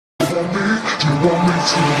We're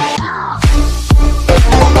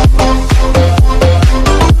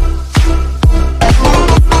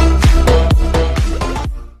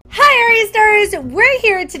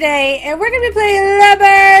here today, and we're gonna be playing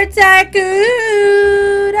Rubber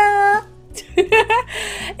Tycoon.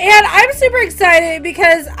 And I'm super excited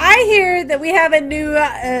because I hear that we have a new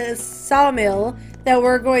sawmill that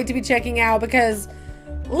we're going to be checking out. Because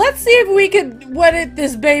let's see if we can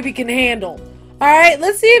this baby can handle. All right,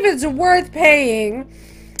 let's see if it's worth paying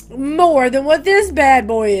more than what this bad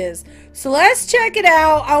boy is. So let's check it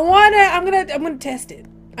out. I'm gonna test it.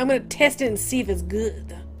 I'm gonna test it and see if it's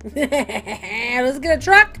good. Let's get a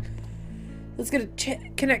truck. Let's get a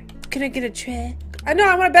can I get a truck? I know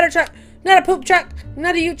I want a better truck. Not a poop truck.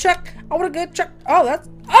 Not a U truck. I want a good truck. Oh,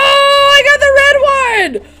 I got the red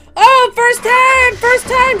one. Oh, first time,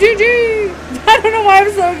 GG. I don't know why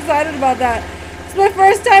I'm so excited about that. It's my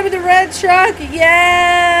first time with the red truck.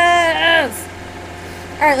 Yes.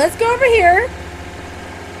 All right, let's go over here.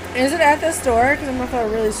 Is it at the store? Because I'm not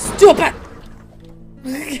really stupid.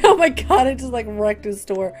 Oh my god, I just like wrecked his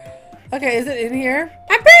store. Okay, is it in here?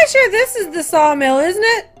 I'm pretty sure this is the sawmill, isn't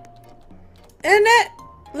it? Isn't it?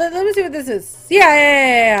 Let me see what this is.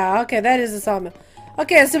 Yeah. Okay, that is the sawmill.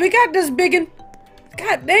 Okay, so we got this biggin.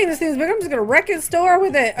 God dang, this thing's big. I'm just gonna wreck his store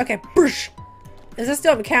with it. Okay, boosh. Is this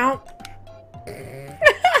still an count?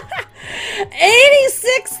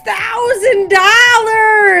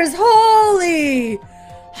 $86,000! Holy!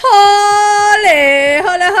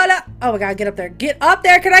 Holla. Oh my god, get up there. Get up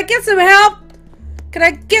there. Can I get some help? Can I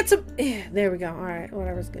get some? Yeah, there we go. Alright,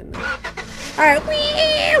 whatever's good. Alright,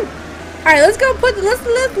 alright, let's go put let's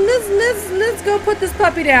go put this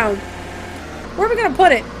puppy down. Where are we gonna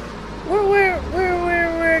put it?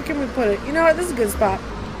 Where can we put it? You know what? This is a good spot.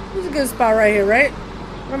 This is a good spot right here, right?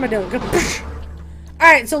 What am I doing?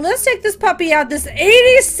 Alright, so let's take this puppy out, this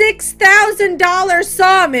 $86,000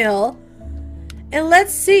 sawmill. And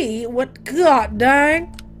let's see what, god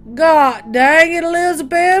dang it,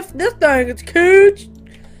 Elizabeth, this thing is huge.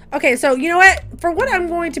 Okay, so you know what? For what I'm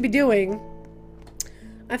going to be doing,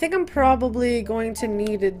 I think I'm probably going to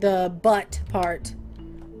need the butt part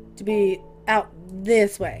to be out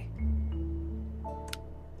this way.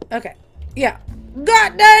 Okay, yeah.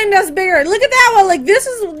 God dang, that's bigger. Look at that one. Like this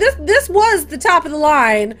was the top of the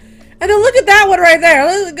line, and then look at that one right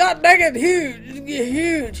there. God dang it,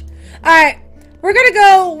 huge. All right. We're gonna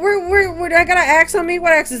go. I got an axe on me.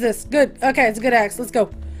 What axe is this? Good. Okay, it's a good axe. Let's go.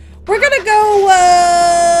 We're gonna go.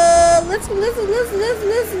 Let's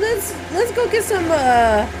go get some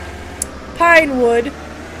pine wood.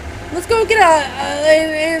 Let's go get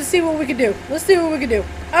and see what we can do. Let's see what we can do.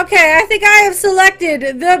 Okay, I think I have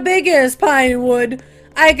selected the biggest pine wood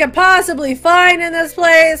I could possibly find in this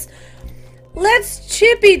place. Let's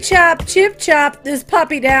chip chop this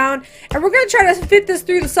puppy down, and we're gonna try to fit this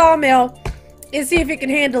through the sawmill. And see if it can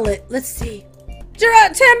handle it. Let's see. Timber!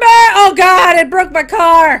 Oh god, it broke my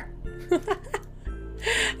car!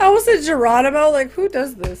 I almost said Geronimo. Like, who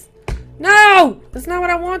does this? No! That's not what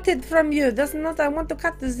I wanted from you. That's not. I want to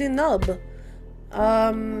cut the nub.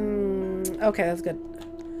 Okay, that's good.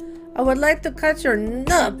 I would like to cut your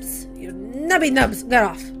nubs. Your nubby nubs. Get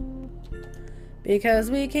off. Because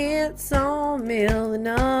we can't sawmill the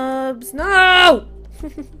nubs. No!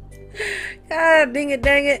 God dang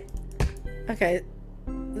it. Okay,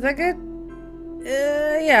 is that good?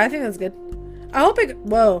 Yeah, I think that's good. I hope it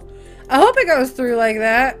goes through like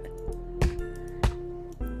that.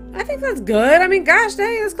 I think that's good. I mean, gosh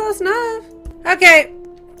dang, that's close enough. Okay.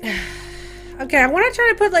 Okay, I want to try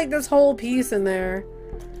to put like this whole piece in there.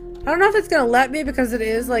 I don't know if it's gonna let me because it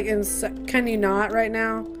is like in. Can you not right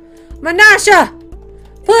now? Menasha!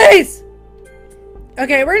 Please!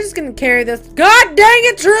 Okay, we're just gonna carry this. God dang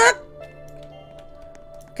it, truck!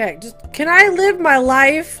 Okay, can I live my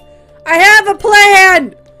life? I have a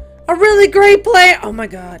plan! A really great plan! Oh my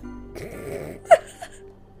god.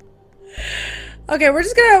 Okay,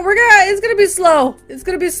 it's gonna be slow. It's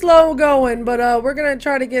gonna be slow going, but we're gonna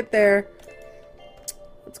try to get there.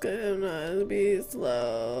 It's gonna be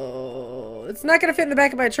slow. It's not gonna fit in the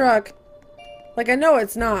back of my truck. Like, I know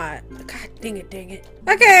it's not. God dang it.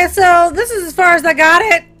 Okay, so this is as far as I got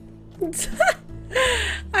it.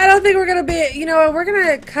 I don't think we're gonna be, you know, we're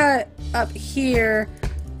gonna cut up here,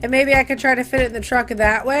 and maybe I could try to fit it in the truck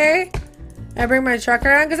that way and bring my truck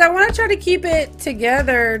around, because I want to try to keep it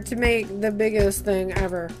together to make the biggest thing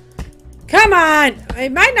ever. Come on!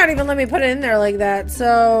 It might not even let me put it in there like that,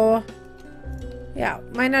 so yeah,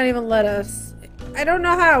 might not even let us. I don't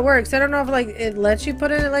know how it works. I don't know if like it lets you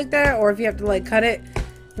put in it like that, or if you have to like cut it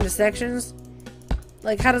into sections.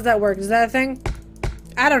 Like, how does that work? Is that a thing?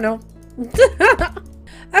 I don't know.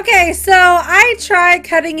 Okay, so I tried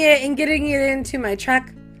cutting it and getting it into my truck,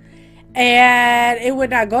 and it would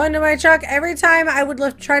not go into my truck. Every time I would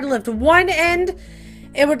try to lift one end,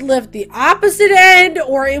 it would lift the opposite end,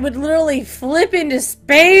 or it would literally flip into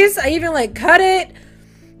space. I even like cut it.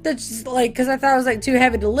 That's just like, because I thought it was like too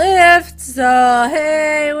heavy to lift. So,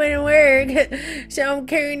 hey, it wouldn't work. So I'm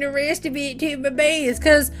carrying the rest of it to my base.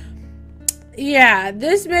 Because, yeah,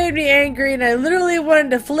 this made me angry, and I literally wanted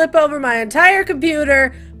to flip over my entire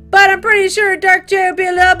computer. But I'm pretty sure Dark J would be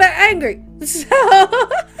a little bit angry. So,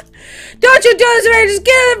 don't you do this, man. Just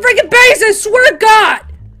get in the freaking base, I swear to God.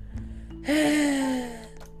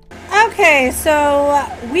 Okay, so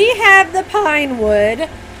we have the pine wood.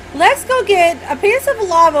 Let's go get a piece of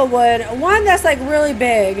lava wood, one that's like really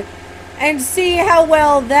big, and see how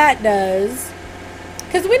well that does.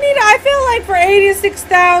 Because we need, I feel like for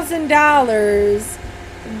 $86,000,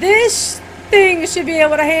 this thing should be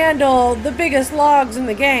able to handle the biggest logs in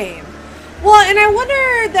the game. Well, and I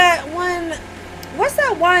wonder that one, what's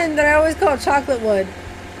that one that I always call chocolate wood?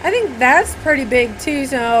 I think that's pretty big too,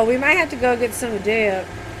 so we might have to go get some of that.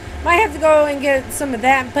 Might have to go and get some of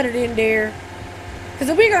that and put it in there. Because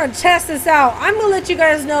if we're going to test this out, I'm going to let you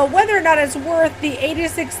guys know whether or not it's worth the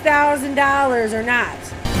 $86,000 or not.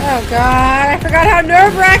 Oh God, I forgot how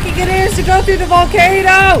nerve-wracking it is to go through the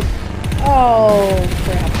volcano. Oh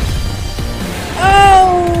crap.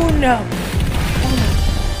 Oh no.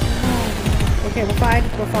 Oh no. Okay, we're fine.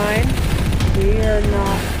 We're fine. We are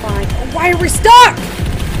not fine. Oh, why are we stuck?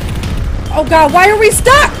 Oh God, why are we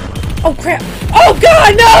stuck? Oh crap. Oh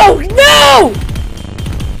God, no! No!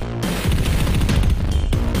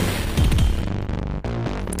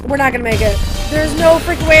 We're not gonna make it. There's no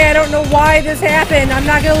freaking way. I don't know why this happened. I'm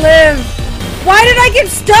not gonna live. Why did I get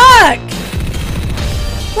stuck?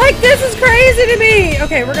 Like, this is crazy to me.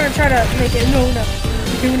 Okay, we're gonna try to make it. No, no.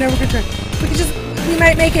 Okay, we're never gonna try. We can just, we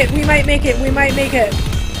might make it. We might make it. We might make it.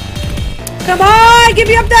 Come on, get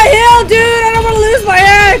me up that hill, dude. I don't want to lose my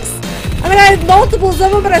axe. I mean, I have multiples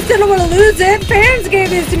of them, but I still don't want to lose it. Fans gave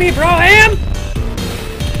this to me, bro.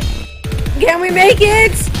 Can we make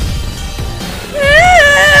it?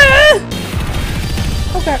 Ah!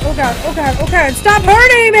 Oh God, oh God, oh God, oh God, stop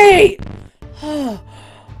hurting me! Oh,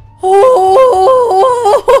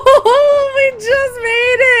 we just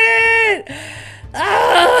made it!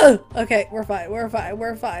 Ah! Okay, we're fine, we're fine,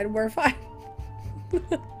 we're fine, we're fine.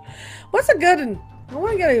 What's a good one? I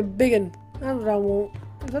want to get a big one. That's what I want.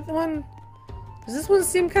 Is that the one? Does this one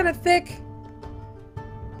seem kind of thick?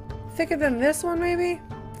 Thicker than this one, maybe?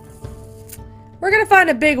 We're gonna find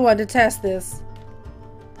a big one to test this.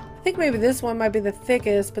 I think maybe this one might be the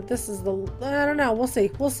thickest, but this is the, I don't know. We'll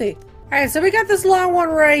see. We'll see. Alright, so we got this long one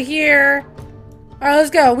right here. Alright,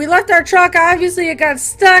 let's go. We left our truck. Obviously, it got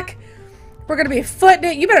stuck. We're gonna be footing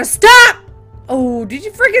it. You better stop! Oh, did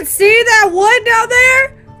you freaking see that wood down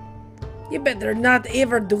there? You better not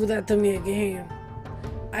ever do that to me again.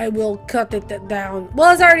 I will cut it down.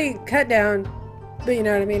 Well, it's already cut down, but you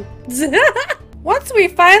know what I mean. Once we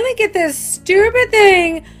finally get this stupid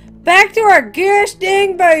thing back to our gosh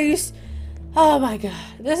dang base. Oh my God.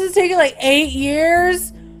 This is taking like 8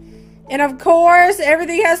 years. And of course,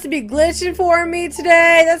 everything has to be glitching for me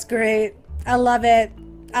today. That's great. I love it.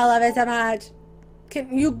 I love it so much.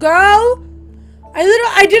 Can you go? I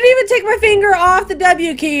didn't even take my finger off the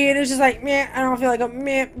W key, and it's just like, meh, I don't feel like,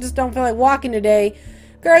 just don't feel like walking today.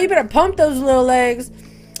 Girl, you better pump those little legs.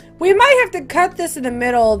 We might have to cut this in the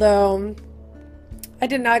middle, though. I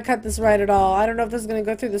did not cut this right at all. I don't know if this is going to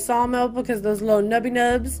go through the sawmill because those little nubby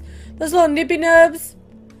nubs. Those little nippy nubs.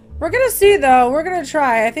 We're going to see, though. We're going to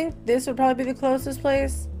try. I think this would probably be the closest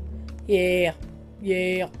place. Yeah.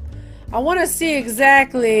 Yeah. I want to see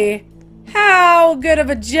exactly how good of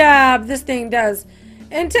a job this thing does.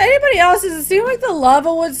 And to anybody else, does it seem like the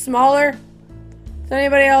lava wood's smaller? To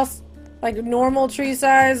anybody else? Like normal tree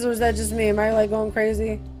size? Or is that just me? Am I like going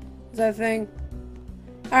crazy? Is that a thing?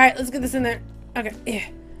 Alright, let's get this in there. Okay, yeah.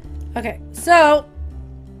 Okay, so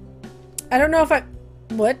I don't know if I...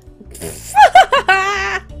 What?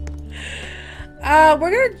 We're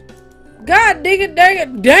gonna... God dang it,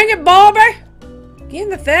 dang it, Bobby! Get in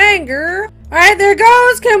the thing, girl. Alright, there it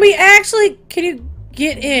goes. Can we actually... Can you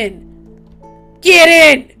get in? Get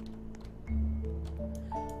in!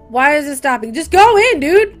 Why is it stopping? Just go in,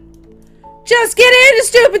 dude! Just get in the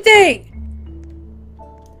stupid thing!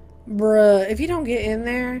 Bruh, if you don't get in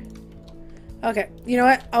there... Okay, you know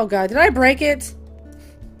what? Oh God, did I break it?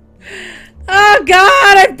 Oh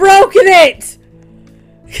God, I've broken it!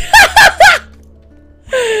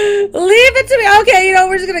 Leave it to me. Okay, you know,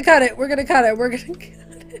 we're just gonna cut it. We're gonna cut it. We're gonna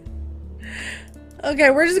cut it.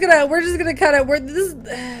 Okay, we're just gonna cut it.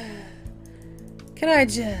 Can I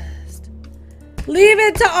just leave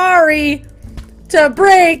it to Ari to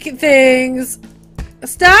break things?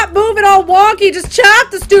 Stop moving all wonky. Just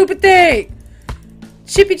chop the stupid thing.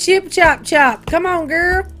 Chippy chip chop chop. Come on,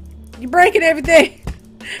 girl. You're breaking everything.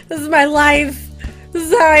 This is my life. This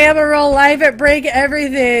is how I am in real life at break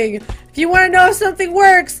everything. If you want to know if something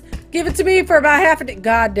works, give it to me for about half a day.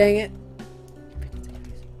 God dang it.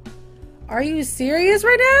 Are you serious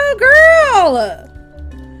right now, girl?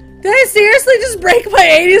 Did I seriously just break my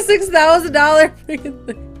 $86,000 freaking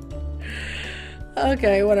thing?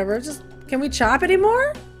 Okay, whatever. Just, can we chop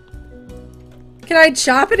anymore? Can I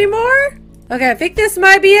chop anymore? Okay, I think this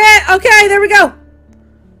might be it. Okay, there we go.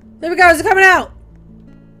 There we go. It's coming out.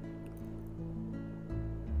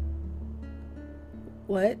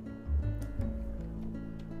 What?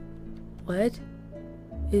 What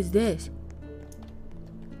is this?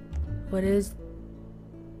 What is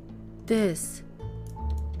this?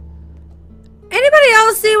 Anybody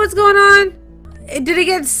else see what's going on? Did it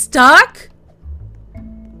get stuck?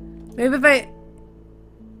 Maybe if I...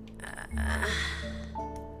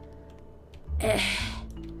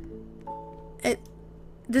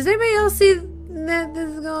 does anybody else see that this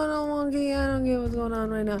is going on wonky? I don't get what's going on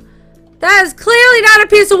right now. That is clearly not a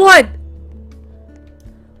piece of wood!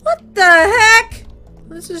 What the heck?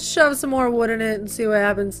 Let's just shove some more wood in it and see what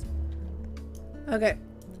happens. Okay.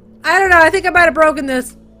 I don't know. I think I might have broken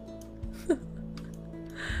this.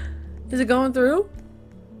 Is it going through?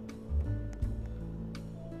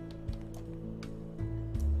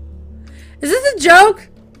 Is this a joke?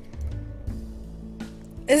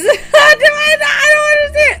 Is it? I don't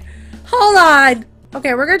understand. Hold on.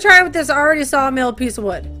 Okay, we're gonna try it with this already sawmill piece of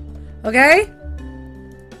wood. Okay?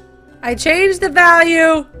 I changed the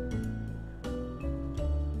value.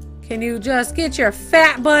 Can you just get your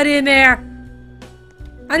fat butt in there?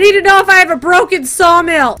 I need to know if I have a broken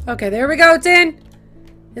sawmill. Okay, there we go. It's in.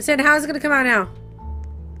 It's in. How's it gonna come out now?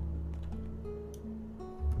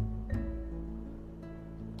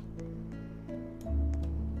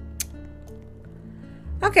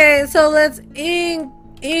 Okay, so let's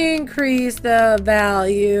increase the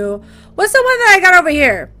value. What's the one that I got over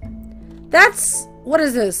here? That's, what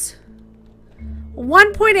is this?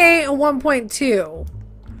 1.8 and 1.2.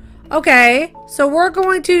 Okay, so we're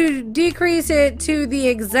going to decrease it to the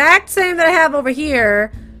exact same that I have over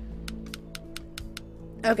here.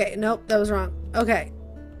 Okay, nope, that was wrong. Okay.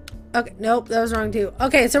 Okay, nope, that was wrong too.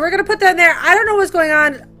 Okay, so we're gonna put that in there. I don't know what's going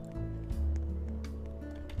on.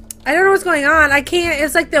 I don't know what's going on. I can't,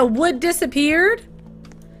 it's like the wood disappeared.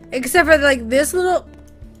 Except for like this little...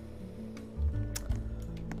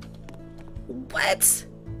 What?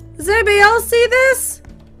 Does anybody else see this?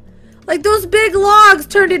 Like those big logs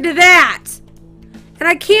turned into that. And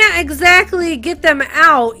I can't exactly get them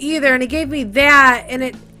out either. And it gave me that. And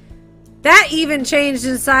it... That even changed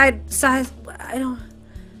in size. I don't...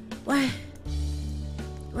 What?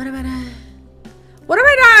 What am I not... What am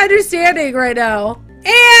I not understanding right now?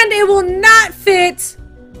 And it will not fit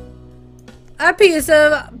a piece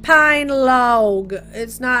of pine log.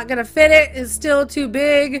 It's not gonna fit it. It's still too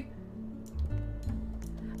big.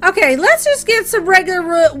 Okay, let's just get some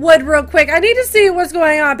regular wood real quick. I need to see what's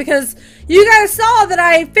going on because you guys saw that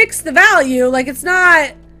I fixed the value. Like, it's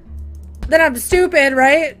not that I'm stupid,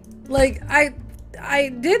 right? Like, I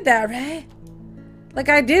did that, right? Like,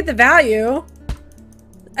 I did the value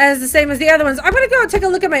as the same as the other ones. I'm gonna go take a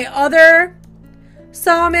look at my other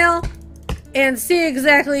sawmill and see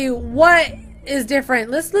exactly what is different.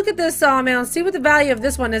 Let's look at this sawmill and see what the value of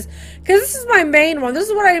this one is, because this is my main one. This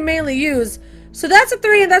is what I mainly use. So that's a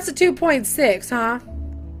 3 and that's a 2.6, huh?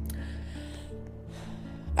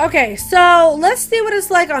 Okay, so let's see what it's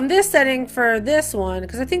like on this setting for this one,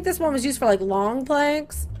 because I think this one was used for like long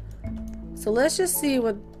planks. So let's just see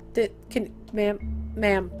what the ma'am,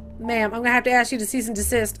 I'm gonna have to ask you to cease and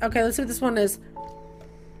desist. Okay, let's see what this one is.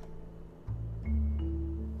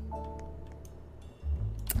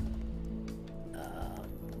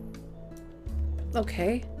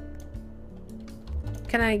 Okay.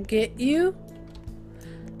 Can I get you?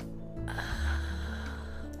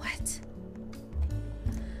 What?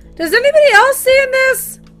 Does anybody else seeing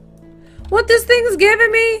this? What this thing's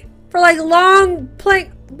giving me? For like long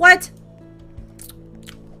plank... What?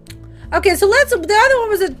 Okay, so let's... The other one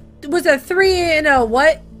was a 3 and a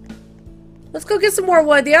what? Let's go get some more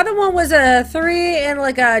wood. The other one was a 3 and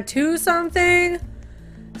like a 2 something.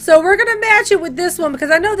 So we're gonna match it with this one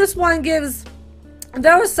because I know this one gives...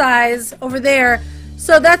 those size over there.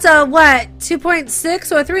 So that's a what? 2.6?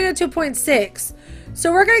 So a 3 and a 2.6.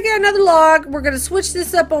 So we're gonna get another log. We're gonna switch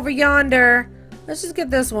this up over yonder. Let's just get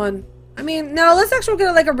this one. I mean, no, let's actually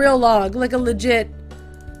get like a real log, like a legit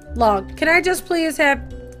log. Can I just please have,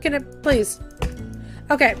 can it, please?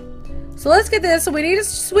 Okay, so let's get this. So we need to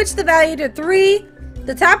switch the value to 3,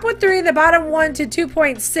 the top one 3, the bottom one to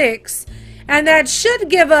 2.6, and that should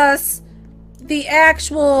give us the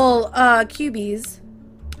actual cubies.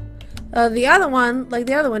 The other one, like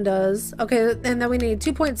the other one does. Okay, and then we need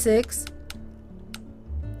 2.6.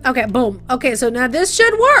 Okay, boom. Okay, so now this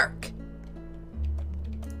should work.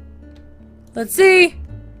 Let's see.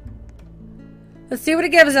 Let's see what it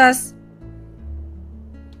gives us.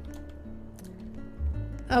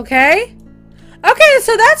 Okay. Okay,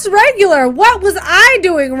 so that's regular. What was I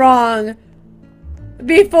doing wrong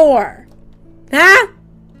before? Huh?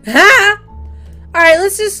 Huh? Alright,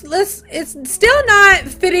 it's still not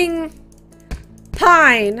fitting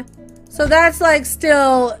pine. So that's like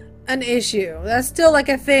still an issue. That's still like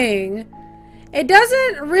a thing. It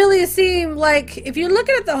doesn't really seem like, if you're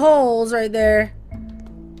looking at the holes right there,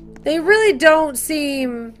 they really don't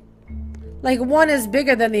seem like one is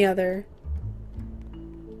bigger than the other.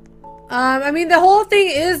 I mean, the whole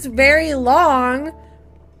thing is very long.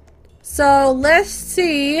 So let's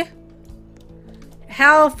see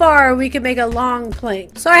how far we can make a long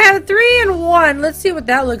plank. So I have 3 and 1. Let's see what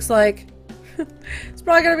that looks like. It's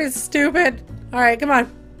probably gonna be stupid. Alright, come on.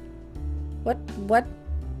 What?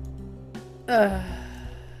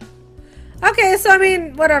 Okay, so I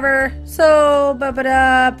mean, whatever. So, bump it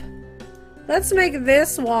up. Let's make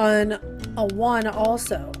this one a 1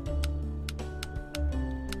 also.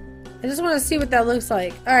 I just want to see what that looks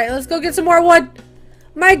like. Alright, let's go get some more wood.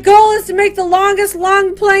 My goal is to make the longest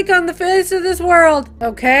long plank on the face of this world.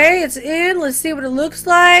 Okay, it's in. Let's see what it looks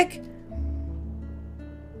like.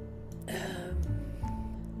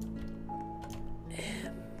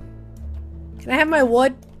 Can I have my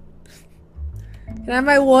wood? Can I have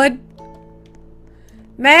my wood?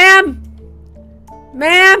 Ma'am!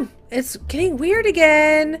 Ma'am! It's getting weird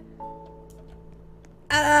again.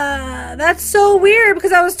 That's so weird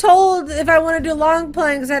because I was told if I want to do long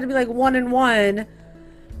planks, I had to be like 1 and 1.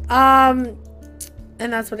 And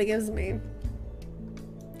that's what it gives me.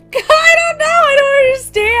 I don't know. I don't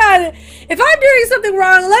understand. If I'm doing something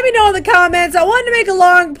wrong, let me know in the comments. I wanted to make a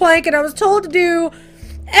long plank and I was told to do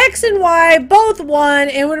X and Y, both 1,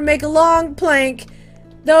 and would make a long plank.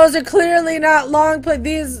 Those are clearly not long plank.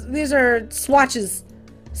 These are swatches.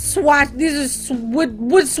 These are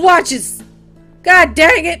wood swatches. God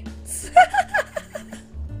dang it.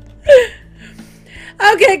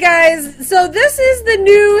 Okay, guys. So this is the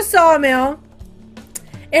new sawmill.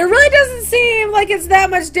 It really doesn't seem like it's that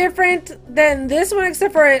much different than this one,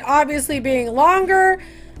 except for it obviously being longer.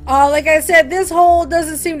 Like I said, this hole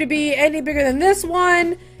doesn't seem to be any bigger than this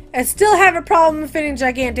one. I still have a problem fitting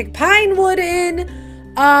gigantic pine wood in.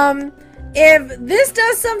 If this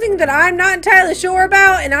does something that I'm not entirely sure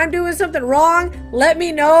about and I'm doing something wrong, let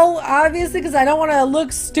me know, obviously, because I don't want to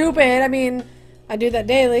look stupid. I mean, I do that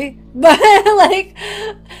daily. But, like,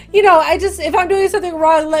 you know, if I'm doing something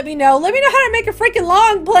wrong, let me know. Let me know how to make a freaking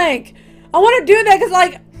long plank. I want to do that because,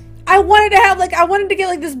 like, I wanted to get,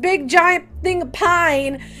 like, this big, giant thing of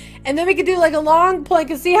pine, and then we could do, like, a long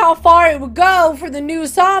plank and see how far it would go for the new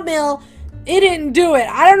sawmill. It didn't do it.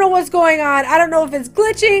 I don't know what's going on. I don't know if it's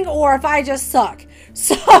glitching or if I just suck.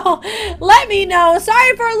 So, let me know.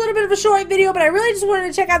 Sorry for a little bit of a short video, but I really just wanted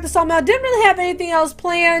to check out the sawmill. Didn't really have anything else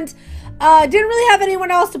planned. Didn't really have anyone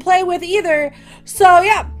else to play with either. So,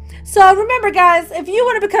 yeah. So, remember, guys, if you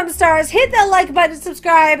want to become stars, hit that like button,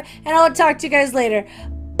 subscribe, and I'll talk to you guys later.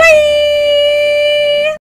 Bye!